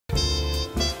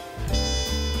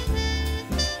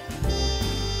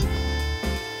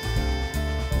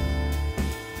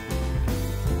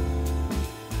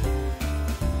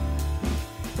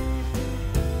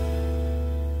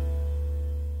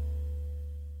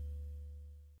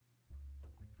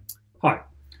Hi,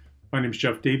 my name is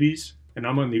Jeff Davies, and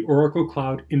I'm on the Oracle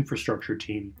Cloud Infrastructure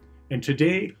team. And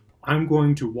today, I'm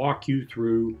going to walk you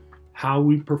through how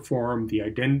we perform the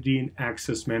Identity and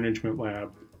Access Management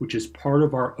Lab, which is part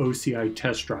of our OCI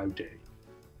Test Drive day.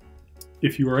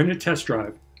 If you are in a test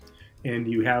drive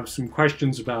and you have some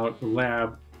questions about the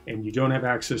lab and you don't have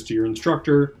access to your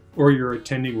instructor or you're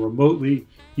attending remotely,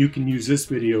 you can use this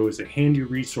video as a handy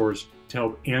resource to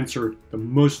help answer the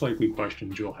most likely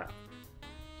questions you'll have.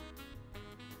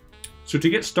 So to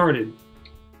get started,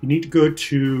 you need to go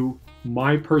to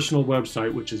my personal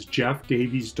website, which is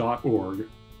jeffdavies.org.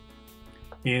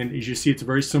 And as you see, it's a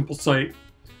very simple site.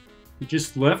 You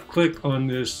just left click on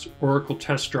this Oracle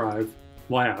Test Drive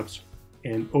Labs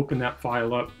and open that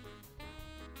file up.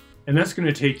 And that's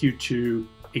going to take you to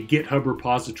a GitHub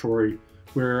repository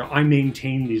where I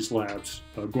maintain these labs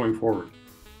going forward.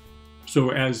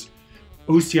 So as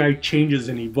OCI changes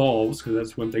and evolves, because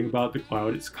that's one thing about the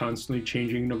cloud, it's constantly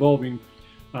changing and evolving,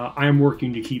 I am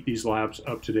working to keep these labs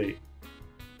up to date.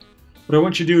 What I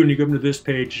want you to do when you go into this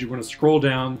page is you want to scroll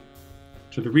down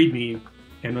to the README,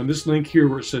 and on this link here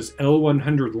where it says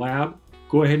L100 Lab,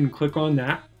 go ahead and click on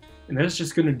that, and that's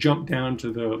just going to jump down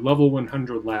to the level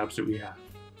 100 labs that we have.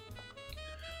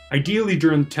 Ideally,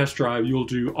 during the test drive, you'll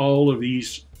do all of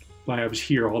these labs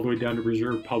here, all the way down to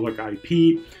reserved public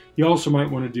IP. You also might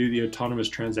want to do the autonomous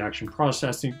transaction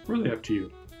processing, really up to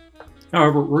you.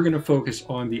 However, we're going to focus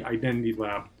on the identity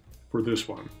lab for this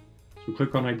one. So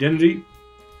click on identity,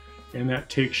 and that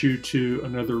takes you to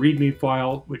another README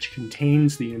file, which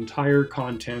contains the entire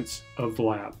contents of the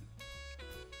lab.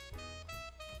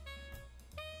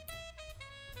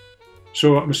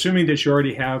 So I'm assuming that you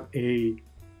already have a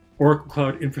Oracle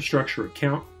Cloud Infrastructure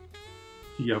account.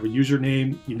 You have a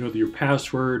username, you know your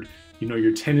password, you know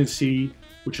your tenancy,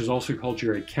 which is also called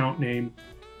your account name.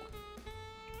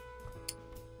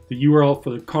 The URL for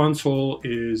the console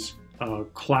is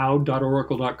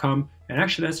cloud.oracle.com, and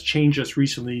actually that's changed just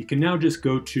recently. You can now just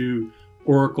go to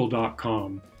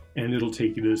oracle.com and it'll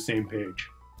take you to the same page.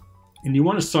 And you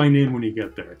want to sign in when you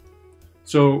get there.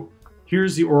 So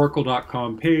here's the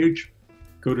oracle.com page.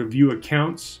 Go to View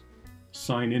Accounts,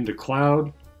 sign into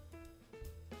Cloud.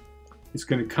 It's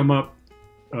going to come up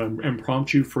and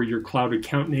prompt you for your cloud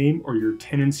account name or your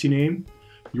tenancy name.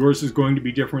 Yours is going to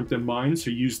be different than mine, so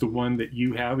use the one that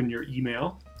you have in your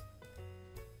email.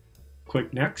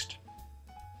 Click Next.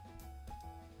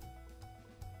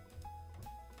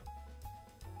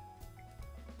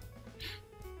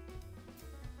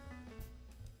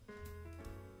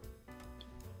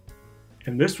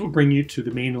 And this will bring you to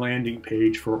the main landing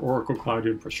page for Oracle Cloud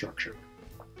Infrastructure.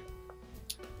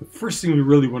 The first thing we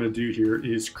really want to do here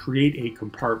is create a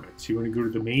compartment. So you want to go to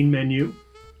the main menu,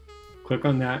 click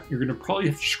on that. You're going to probably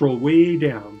have to scroll way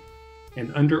down,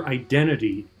 and under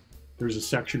Identity, there's a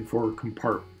section for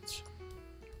Compartments.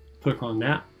 Click on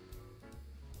that.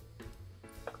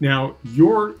 Now,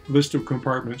 your list of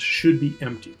compartments should be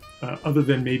empty, other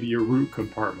than maybe your root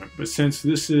compartment. But since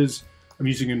this is, I'm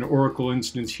using an Oracle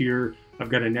instance here, I've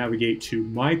got to navigate to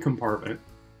my compartment.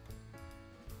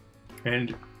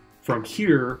 And from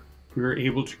here, we are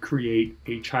able to create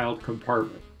a child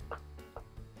compartment.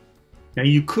 Now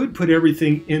you could put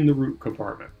everything in the root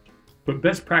compartment, but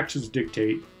best practices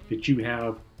dictate that you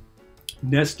have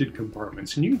nested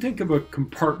compartments. And you can think of a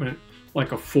compartment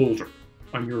like a folder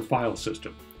on your file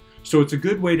system. So it's a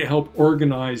good way to help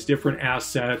organize different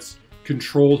assets,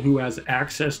 control who has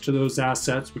access to those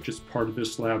assets, which is part of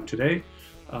this lab today.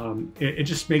 It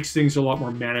just makes things a lot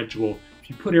more manageable.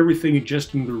 If you put everything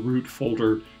just in the root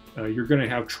folder, you're going to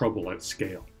have trouble at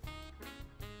scale.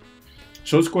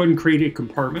 So let's go ahead and create a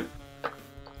compartment.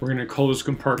 We're going to call this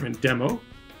compartment Demo.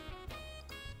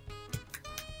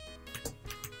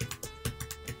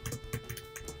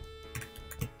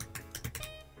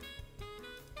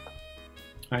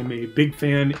 I'm a big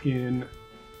fan in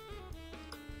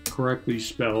correctly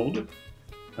spelled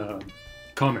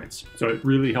comments. So it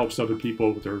really helps other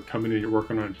people that are coming in, you're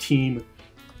working on a team.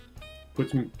 Put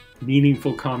some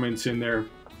meaningful comments in there.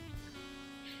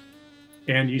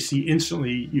 And you see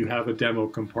instantly you have a demo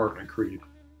compartment created.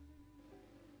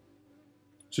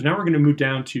 So now we're going to move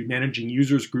down to managing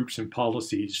users, groups, and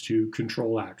policies to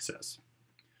control access.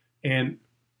 And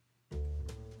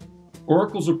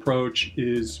Oracle's approach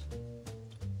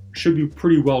should be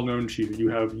pretty well known to you. You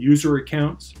have user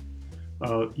accounts.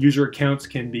 User accounts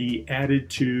can be added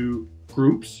to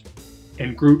groups,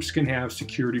 and groups can have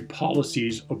security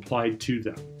policies applied to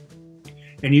them.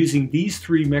 And using these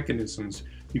three mechanisms,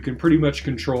 you can pretty much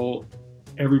control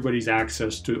everybody's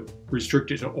access, to restrict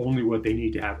it to only what they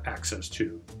need to have access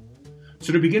to.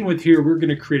 So to begin with here, we're going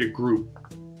to create a group.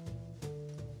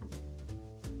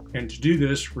 And to do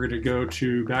this, we're going to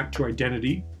go back to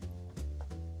Identity.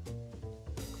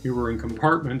 Here we're in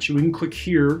Compartments. You can click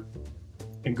here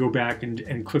and go back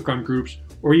and click on Groups,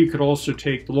 or you could also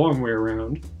take the long way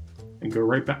around and go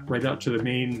right out to the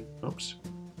main,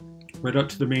 right out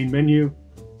to the main menu.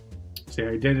 Say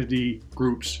Identity,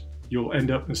 Groups. You'll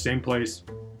end up in the same place.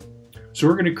 So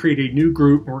we're going to create a new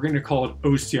group, and we're going to call it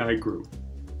OCI Group.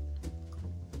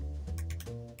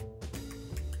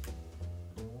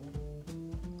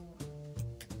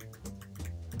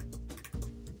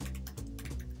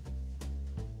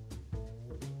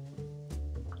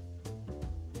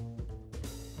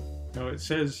 Now it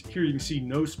says here, you can see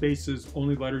no spaces,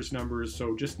 only letters, numbers,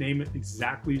 so just name it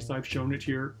exactly as I've shown it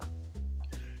here.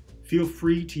 Feel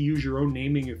free to use your own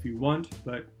naming if you want,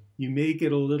 but you may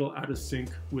get a little out of sync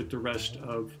with the rest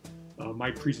of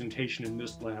my presentation in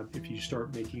this lab if you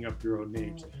start making up your own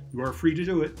names. You are free to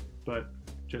do it, but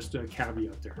just a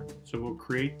caveat there. So we'll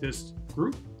create this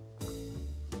group.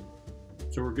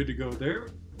 So we're good to go there.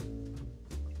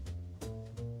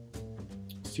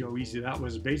 See how easy that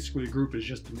was. Basically, a group is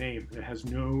just a name. It has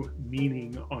no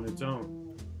meaning on its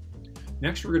own.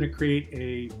 Next, we're going to create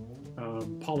a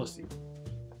policy.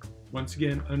 Once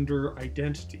again, under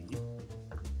Identity,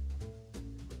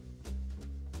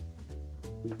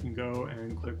 we can go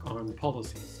and click on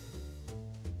Policies.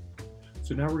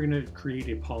 So now we're going to create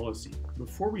a policy.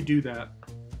 Before we do that,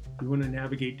 we want to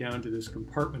navigate down to this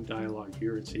compartment dialog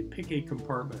here and say pick a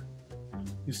compartment.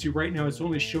 You see right now it's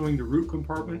only showing the root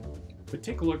compartment, but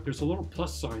take a look, there's a little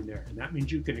plus sign there, and that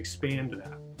means you can expand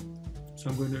that. So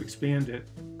I'm going to expand it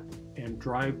and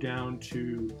drive down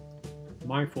to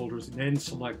My Folders and then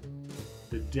select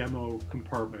the demo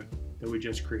compartment that we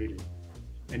just created.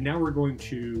 And now we're going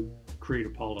to create a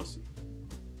policy.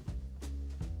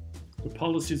 The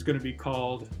policy is going to be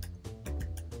called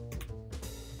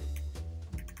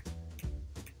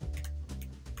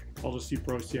Policy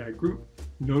for OCI Group.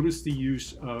 Notice the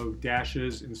use of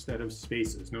dashes instead of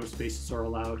spaces. No spaces are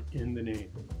allowed in the name.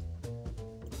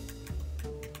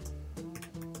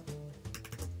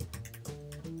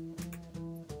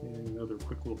 And another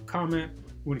quick little comment.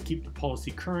 We want to keep the policy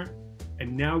current,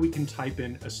 and now we can type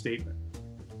in a statement.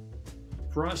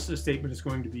 For us, the statement is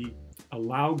going to be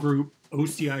allow group,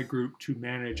 OCI group, to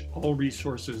manage all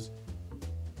resources,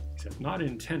 except not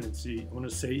in tenancy. I want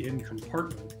to say in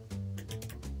compartment.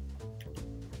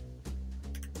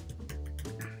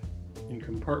 In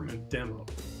compartment demo.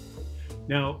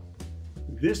 Now,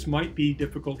 this might be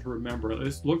difficult to remember.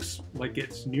 This looks like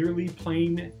it's nearly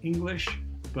plain English,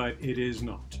 but it is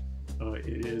not.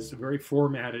 It is a very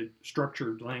formatted,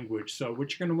 structured language. So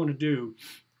what you're going to want to do,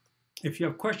 if you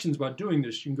have questions about doing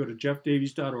this, you can go to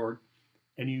jeffdavies.org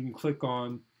and you can click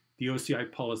on the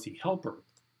OCI Policy Helper.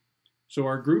 So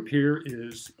our group here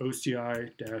is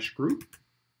OCI-group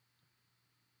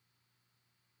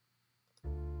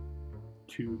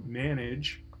to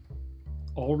manage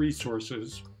all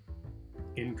resources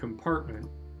in compartment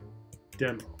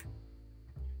demo.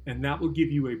 And that will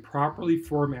give you a properly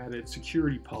formatted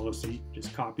security policy.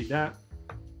 Just copy that,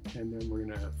 and then we're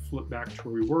going to flip back to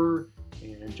where we were.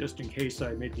 And just in case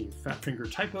I made any fat finger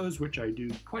typos, which I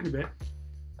do quite a bit,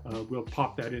 we'll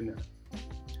pop that in there.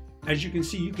 As you can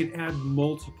see, you can add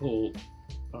multiple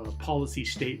policy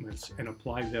statements and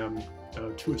apply them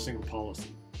to a single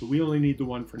policy. But we only need the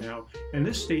one for now. And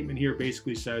this statement here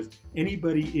basically says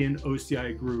anybody in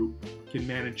OCI group can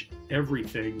manage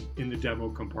everything in the demo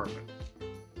compartment.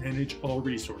 Manage all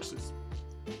resources.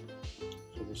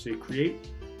 So we'll say create.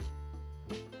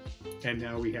 And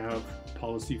now we have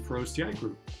policy for OCI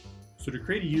group. So to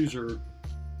create a user,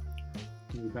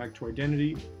 move back to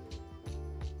Identity,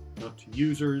 up to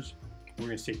Users. We're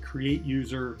going to say create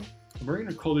user. And we're going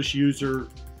to call this user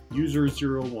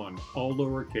user01, all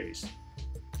lowercase.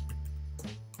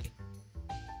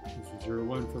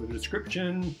 01 for the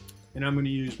description, and I'm going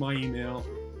to use my email,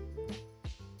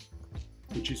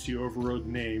 which you see overrode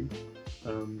the name.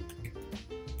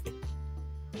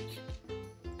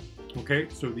 Okay,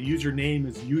 so the username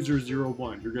is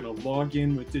user01. You're going to log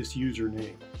in with this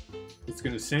username. It's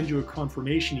going to send you a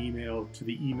confirmation email to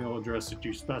the email address that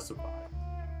you specify.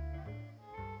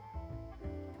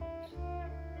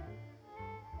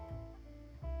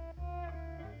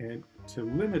 And to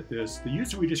limit this, the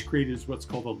user we just created is what's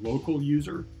called a local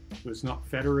user, so it's not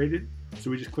federated. So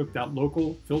we just click that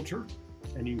local filter,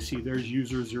 and you can see there's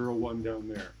user01 down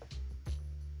there.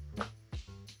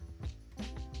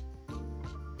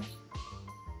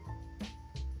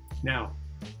 Now,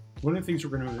 one of the things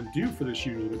we're going to do for this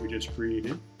user that we just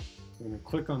created, we're going to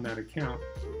click on that account.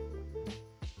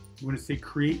 We're going to say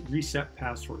create reset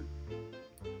password.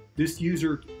 This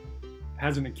user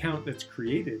has an account that's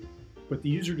created, but the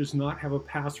user does not have a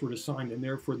password assigned, and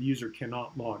therefore the user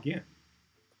cannot log in.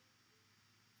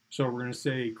 So we're going to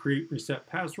say create reset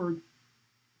password.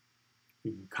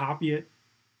 We can copy it.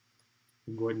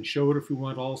 We can go ahead and show it if we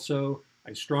want also.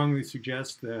 I strongly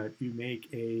suggest that you make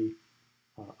a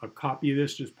copy of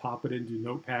this, just pop it into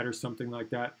Notepad or something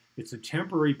like that. It's a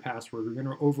temporary password. We're going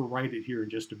to overwrite it here in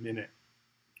just a minute.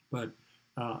 But,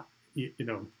 you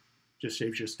know, just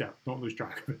saves you a step. Don't lose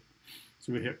track of it.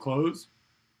 So we hit close.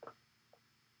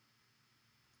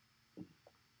 I'm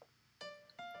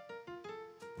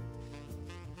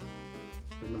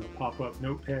going to pop up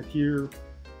Notepad here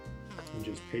and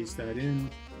just paste that in.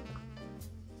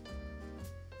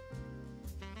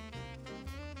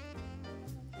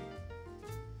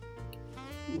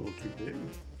 A little too big.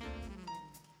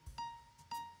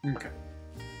 Okay,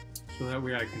 so that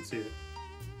way I can see it.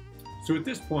 So at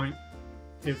this point,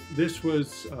 if this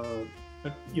was a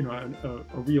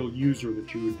real user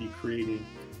that you would be creating,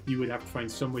 you would have to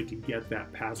find some way to get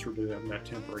that password to them, that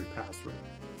temporary password.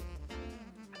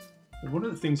 And one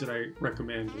of the things that I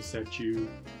recommend is that you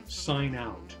sign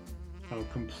out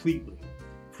completely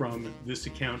from this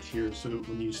account here, so that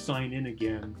when you sign in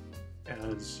again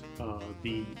as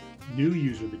the new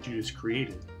user that you just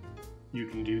created, you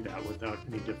can do that without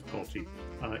any difficulty.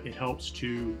 It helps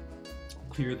to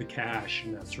clear the cache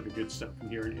and that sort of good stuff in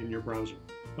here in your browser.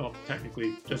 Well, technically,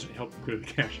 it doesn't help clear the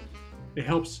cache. It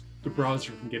helps the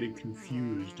browser from getting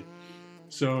confused.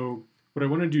 So what I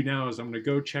want to do now is I'm going to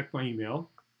go check my email.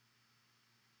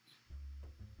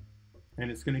 And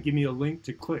it's going to give me a link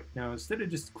to click. Now, instead of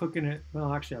just clicking it,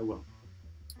 well, actually I will.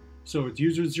 So it's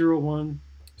user01,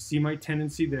 see my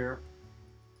tenancy there,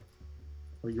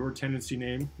 or your tenancy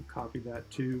name, copy that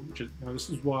too. Now this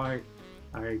is why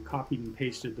I copied and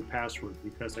pasted the password,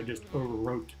 because I just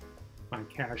overwrote my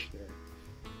cache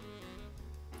there.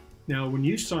 Now when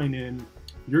you sign in,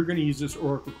 you're going to use this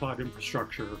Oracle Cloud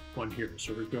Infrastructure one here.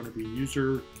 So it's going to be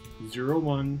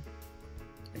user01,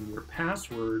 and your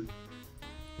password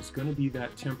is going to be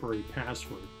that temporary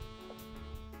password.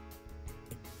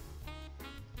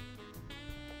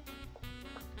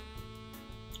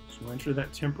 So enter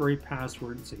that temporary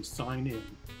password and say sign in.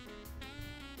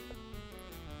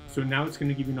 So now it's going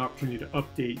to give you an opportunity to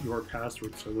update your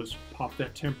password. So let's pop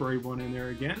that temporary one in there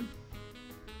again.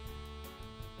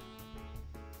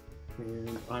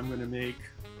 And I'm going to make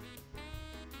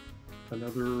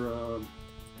another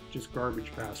just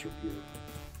garbage password here.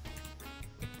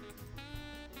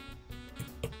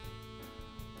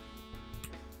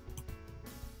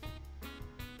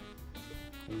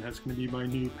 And that's going to be my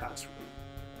new password.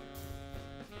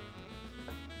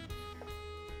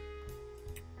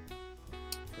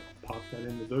 Pop that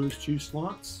into those two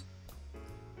slots.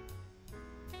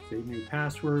 Save new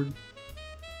password.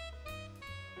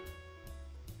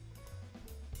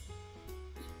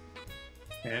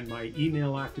 And my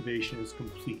email activation is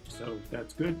complete, so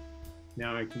that's good.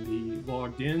 Now I can be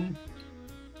logged in.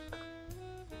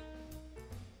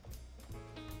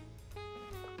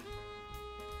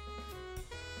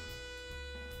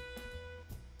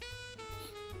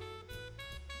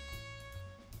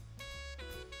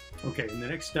 Okay, and the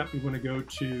next step, we want to go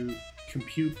to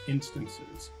compute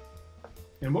instances.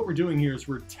 And what we're doing here is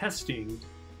we're testing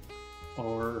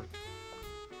our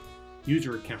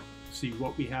user account to see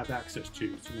what we have access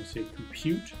to. So I'm going to say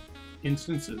compute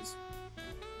instances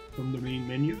from the main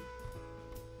menu.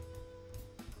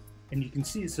 And you can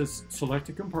see it says select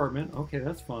a compartment. Okay,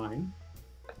 that's fine.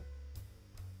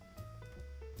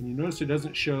 And you notice it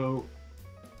doesn't show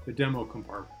the demo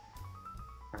compartment,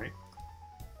 right?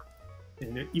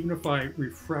 And even if I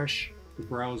refresh the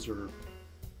browser,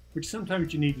 which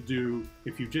sometimes you need to do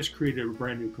if you just created a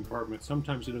brand new compartment,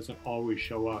 sometimes it doesn't always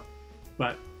show up,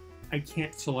 but I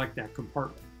can't select that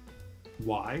compartment.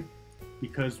 Why?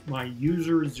 Because my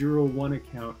user01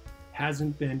 account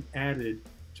hasn't been added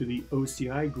to the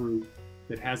OCI group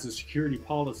that has a security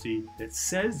policy that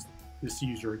says this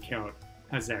user account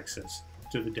has access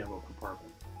to the demo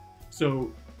compartment.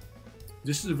 So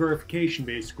this is a verification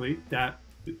basically that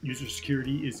user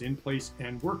security is in place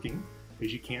and working,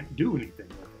 because you can't do anything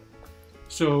with it.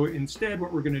 So instead,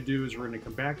 what we're going to do is we're going to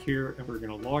come back here and we're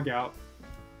going to log out.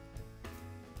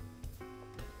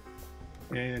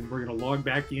 And we're going to log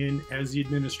back in as the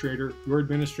administrator. Your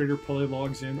administrator probably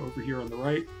logs in over here on the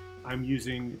right. I'm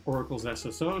using Oracle's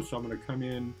SSO, so I'm going to come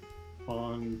in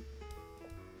on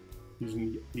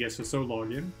using the SSO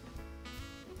login.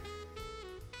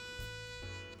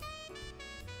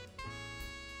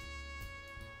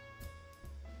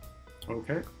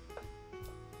 Okay,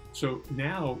 so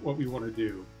now what we want to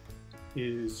do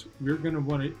is we're going to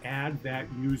want to add that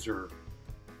user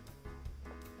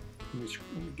let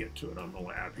me get to it on the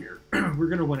lab here. We're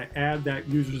going to want to add that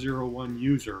user01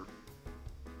 user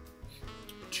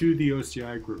to the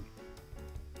OCI group.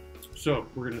 So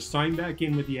we're going to sign back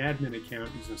in with the admin account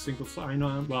using single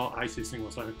sign-on. Well, I say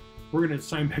single sign-on. We're going to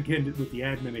sign back in with the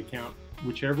admin account,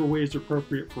 whichever way is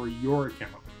appropriate for your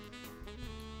account.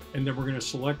 And then we're going to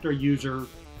select our user.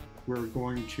 We're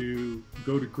going to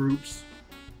go to groups,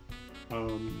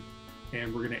 and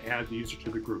we're going to add the user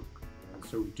to the group. And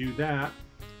so we do that.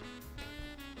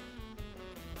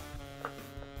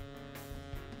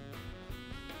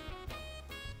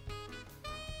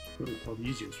 Probably the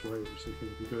easiest way is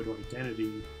if we go to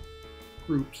identity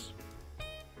groups,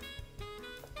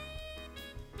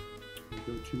 we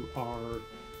go to our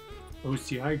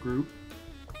OCI group,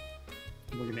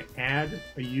 and we're going to add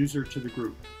a user to the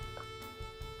group,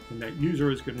 and that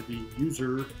user is going to be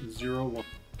user01.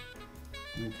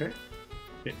 Okay,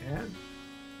 hit add,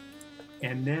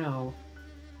 and now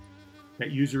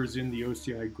that user is in the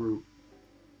OCI group.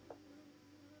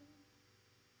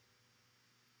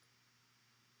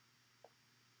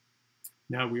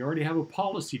 Now we already have a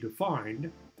policy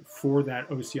defined for that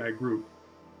OCI group.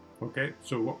 Okay,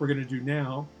 so what we're going to do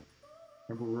now,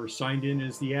 remember we're signed in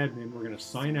as the admin, we're going to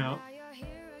sign out.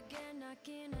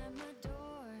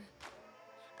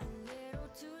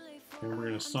 And we're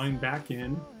going to sign back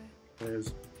in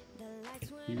as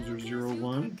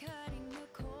user01.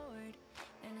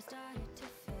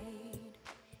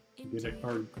 Get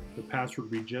the password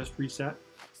we just reset.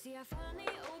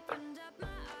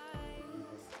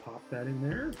 Pop that in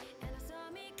there.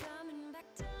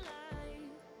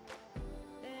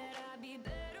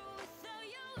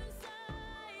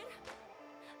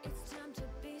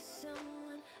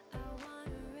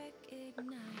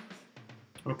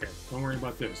 Okay, don't worry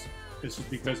about this. This is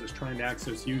because it's trying to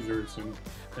access users, and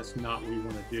that's not what we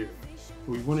want to do.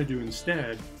 What we want to do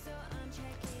instead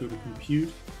is go to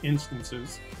Compute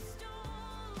Instances.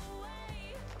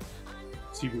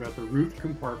 See, we got the root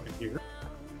compartment here.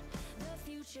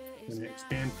 In the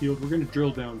expand field, we're going to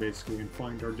drill down basically and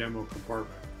find our demo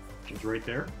compartment, which is right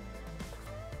there.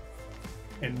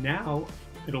 And now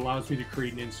it allows me to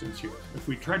create an instance here. If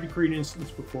we tried to create an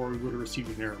instance before, we would have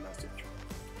received an error message.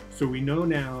 So we know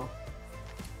now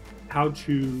how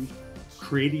to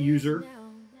create a user,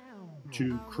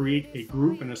 to create a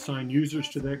group and assign users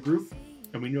to that group,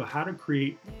 and we know how to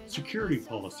create security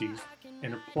policies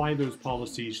and apply those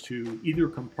policies to either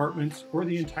compartments or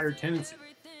the entire tenancy.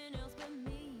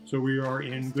 So we are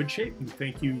in good shape, and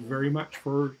thank you very much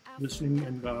for listening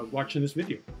and watching this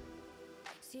video.